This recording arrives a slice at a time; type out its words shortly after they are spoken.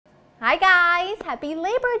Hi guys, happy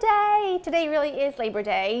Labor Day. Today really is Labor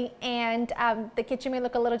Day, and the kitchen may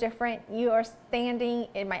look a little different. You are standing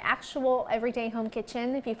in my actual everyday home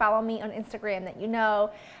kitchen. If you follow me on Instagram, that you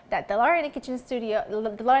know that the Laura in the Kitchen studio,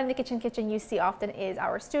 the Laura in the kitchen you see often is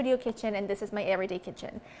our studio kitchen, and this is my everyday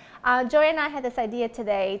kitchen. Joy and I had this idea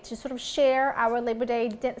today to sort of share our Labor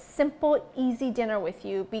Day simple, easy dinner with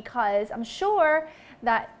you, because I'm sure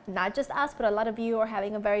that not just us, but a lot of you are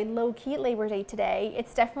having a very low-key Labor Day today.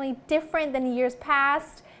 It's definitely different than years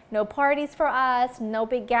past. No parties for us, no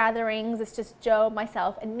big gatherings. It's just Joe,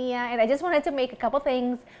 myself, and Mia. And I just wanted to make a couple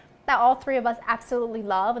things that all three of us absolutely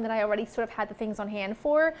love, and that I already sort of had the things on hand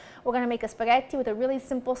for. We're gonna make a spaghetti with a really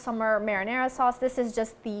simple summer marinara sauce. This is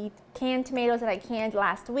just the canned tomatoes that I canned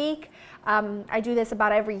last week. I do this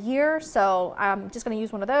about every year, so I'm just gonna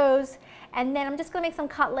use one of those. And then I'm just gonna make some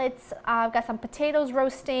cutlets. I've got some potatoes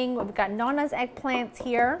roasting. We've got Nonna's eggplants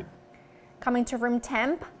here, coming to room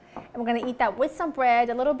temp. And we're gonna eat that with some bread,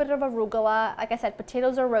 a little bit of arugula. Like I said,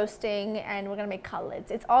 potatoes are roasting, and we're gonna make cutlets.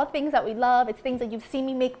 It's all things that we love. It's things that you've seen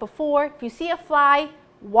me make before. If you see a fly,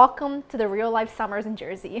 welcome to the real life summers in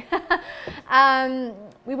Jersey.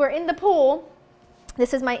 We were in the pool.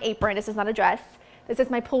 This is my apron, this is not a dress. This is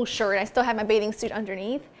my pool shirt. I still have my bathing suit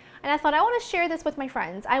underneath. And I thought I want to share this with my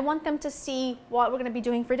friends. I want them to see what we're going to be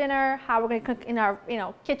doing for dinner, how we're going to cook in our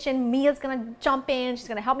kitchen. Mia's going to jump in. She's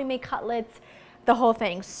going to help me make cutlets, the whole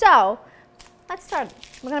thing. So let's start.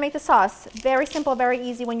 We're going to make the sauce. Very simple, very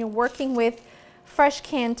easy. When you're working with fresh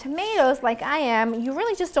canned tomatoes like I am, you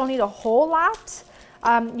really just don't need a whole lot.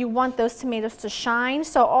 You want those tomatoes to shine.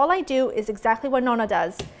 So all I do is exactly what Nonna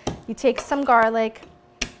does. You take some garlic,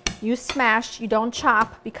 you smash, you don't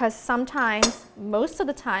chop, because sometimes, most of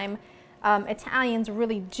the time, Italians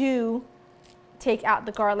really do take out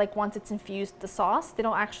the garlic once it's infused the sauce. They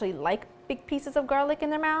don't actually like big pieces of garlic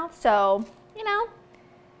in their mouth, so,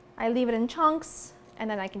 I leave it in chunks, and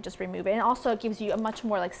then I can just remove it. And also it gives you a much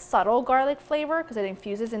more subtle garlic flavor because it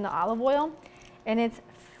infuses in the olive oil, and it's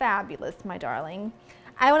fabulous, my darling.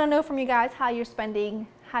 I want to know from you guys how you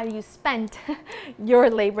spent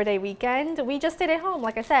your Labor Day weekend. We just stayed at home,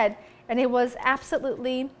 like I said, and it was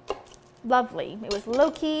absolutely lovely. It was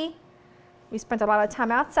low-key. We spent a lot of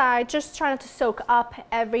time outside, just trying to soak up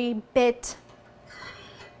every bit,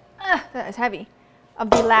 that is heavy,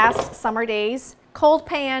 of the last summer days. Cold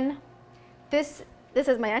pan. This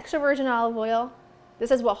is my extra virgin olive oil.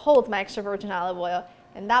 This is what holds my extra virgin olive oil.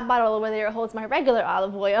 And that bottle over there holds my regular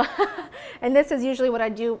olive oil. And this is usually what I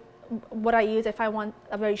use if I want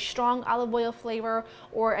a very strong olive oil flavor,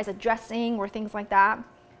 or as a dressing or things like that.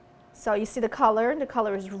 So you see the color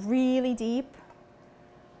is really deep.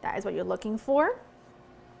 That is what you're looking for.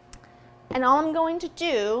 And all I'm going to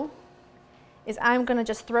do is I'm going to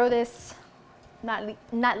just throw this, not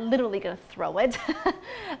literally going to throw it.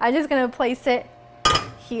 I'm just going to place it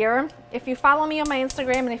here. If you follow me on my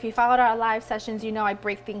Instagram, and if you followed our live sessions, you know I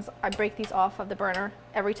break these off of the burner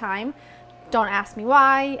every time. Don't ask me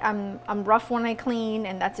why. I'm rough when I clean,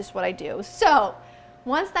 and that's just what I do. So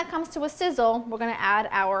once that comes to a sizzle, we're going to add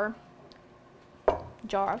our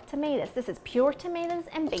jar of tomatoes. This is pure tomatoes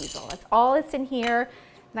and basil. That's all it's in here,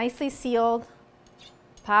 nicely sealed.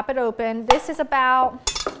 Pop it open. This is about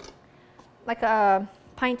like a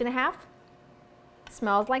pint and a half.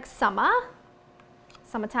 Smells like summertime,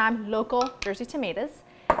 local Jersey tomatoes.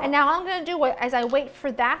 And now all I'm going to do, as I wait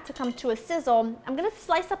for that to come to a sizzle, I'm going to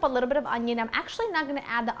slice up a little bit of onion. I'm actually not going to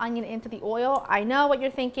add the onion into the oil. I know what you're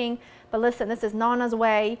thinking, but listen, this is Nonna's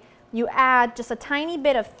way. You add just a tiny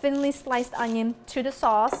bit of thinly sliced onion to the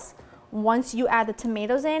sauce once you add the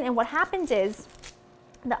tomatoes in. And what happens is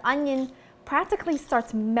the onion practically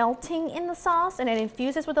starts melting in the sauce, and it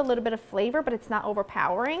infuses with a little bit of flavor, but it's not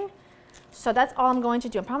overpowering. So that's all I'm going to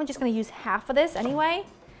do. I'm probably just going to use half of this anyway,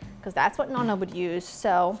 because that's what Nonna would use.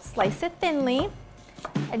 So slice it thinly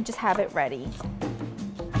and just have it ready.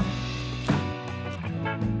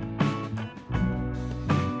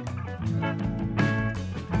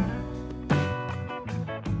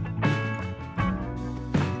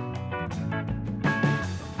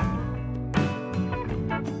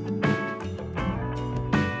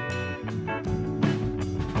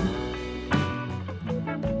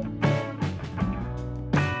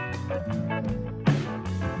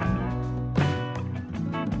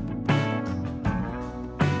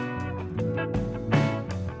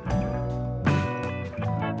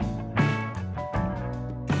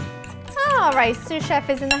 All right, sous chef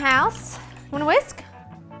is in the house. Want to whisk?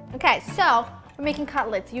 Okay, so we're making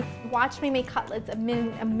cutlets. You've watched me make cutlets a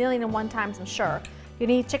million and one times, I'm sure. You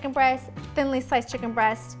need chicken breast, thinly sliced chicken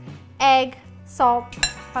breast, egg, salt,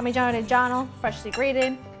 Parmigiano Reggiano, freshly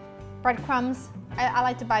grated, breadcrumbs, I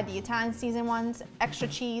like to buy the Italian seasoned ones, extra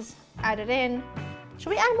cheese, add it in. Should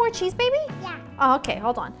we add more cheese, baby? Yeah. Oh, okay,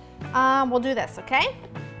 hold on. We'll do this, okay?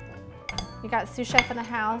 You got sous chef in the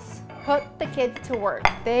house. Put the kids to work.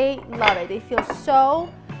 They love it. They feel so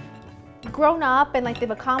grown up and like they've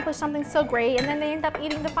accomplished something so great, and then they end up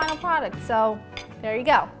eating the final product. So there you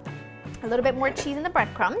go. A little bit more cheese in the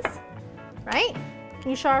breadcrumbs, right? Can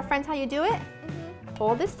you show our friends how you do it?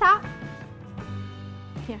 Hold this top.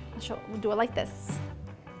 Here, we'll do it like this.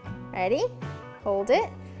 Ready? Hold it.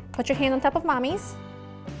 Put your hand on top of mommy's.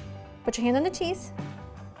 Put your hand on the cheese.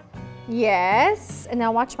 Yes, and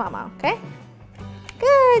now watch mama, okay?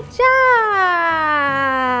 Good job!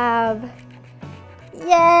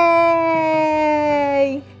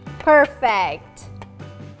 Yay! Perfect.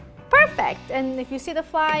 Perfect. And if you see the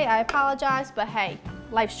fly, I apologize, but hey,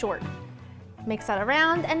 life's short. Mix that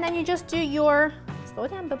around, and then you just do your, slow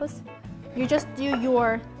down, bubbles. You just do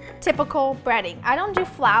your typical breading. I don't do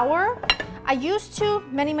flour. I used to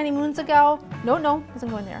many moons ago. No, doesn't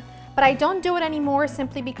go in there. But I don't do it anymore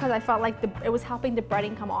simply because I felt like it was helping the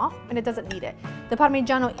breading come off, and it doesn't need it. The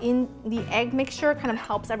Parmigiano in the egg mixture kind of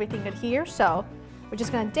helps everything adhere, so we're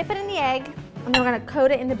just gonna dip it in the egg, and then we're gonna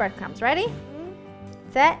coat it in the breadcrumbs. Ready?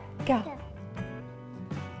 Set, go. Go.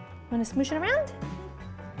 Wanna smoosh it around?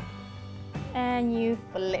 And you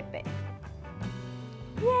flip it.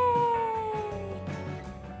 Yay!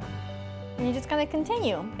 And you're just gonna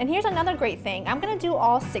continue. And here's another great thing. I'm gonna do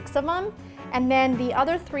all 6 of them, and then the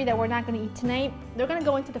other 3 that we're not gonna eat tonight, they're gonna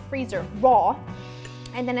go into the freezer raw.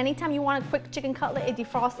 And then anytime you want a quick chicken cutlet, it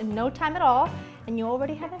defrosts in no time at all, and you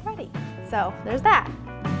already have it ready. So there's that.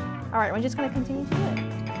 All right, we're just gonna continue to do it.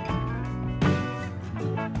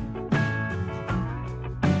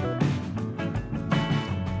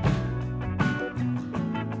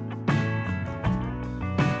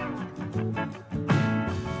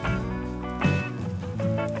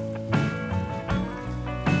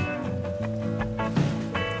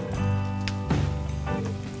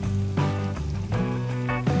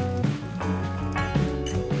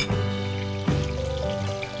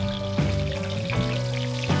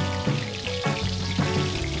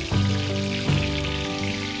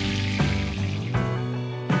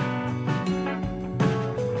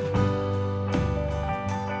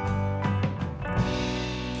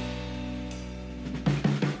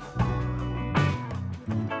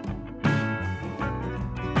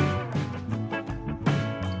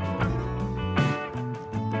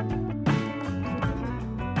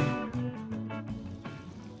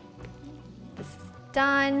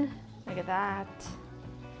 Done. Look at that.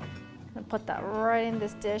 I'm gonna put that right in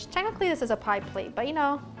this dish. Technically this is a pie plate, but you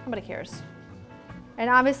know, nobody cares. And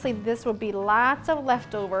obviously this would be lots of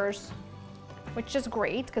leftovers, which is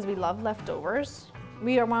great because we love leftovers.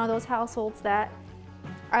 We are one of those households that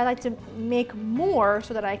I like to make more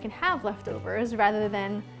so that I can have leftovers rather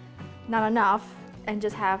than not enough and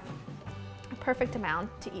just have a perfect amount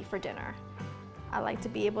to eat for dinner. I like to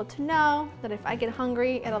be able to know that if I get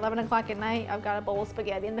hungry at 11 o'clock at night, I've got a bowl of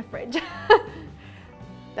spaghetti in the fridge.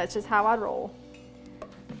 That's just how I roll.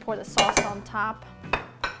 Pour the sauce on top.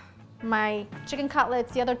 My chicken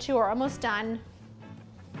cutlets, the other 2 are almost done.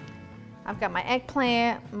 I've got my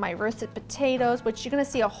eggplant, my roasted potatoes, which you're gonna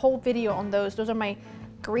see a whole video on those. Those are my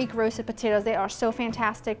Greek roasted potatoes. They are so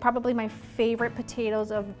fantastic. Probably my favorite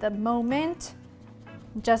potatoes of the moment.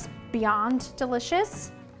 Just beyond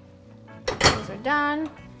delicious. Those are done.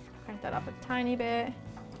 Crank that up a tiny bit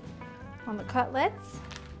on the cutlets.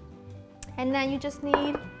 And then you just need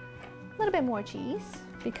a little bit more cheese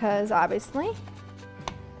because obviously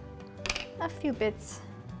a few bits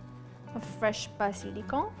of fresh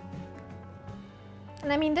basilico.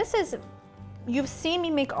 And I mean, this is, you've seen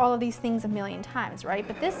me make all of these things a million times, right?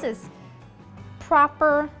 But this is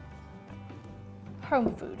proper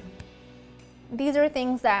home food. These are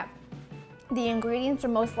things that the ingredients are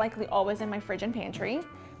most likely always in my fridge and pantry.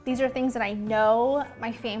 These are things that I know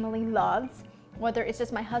my family loves, whether it's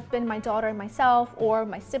just my husband, my daughter, and myself, or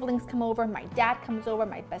my siblings come over, my dad comes over,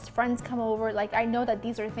 my best friends come over. Like, I know that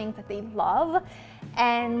these are things that they love,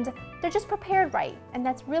 and they're just prepared right, and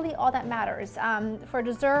that's really all that matters. For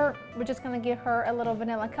dessert, we're just gonna give her a little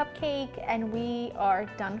vanilla cupcake, and we are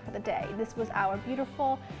done for the day. This was our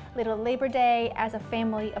beautiful little Labor Day as a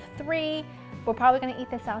family of 3. We're probably gonna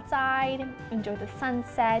eat this outside, enjoy the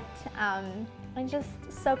sunset, and just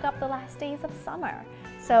soak up the last days of summer.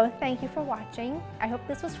 So thank you for watching. I hope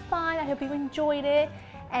this was fun. I hope you enjoyed it.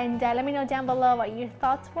 And let me know down below what your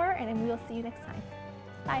thoughts were, and then we'll see you next time.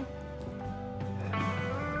 Bye.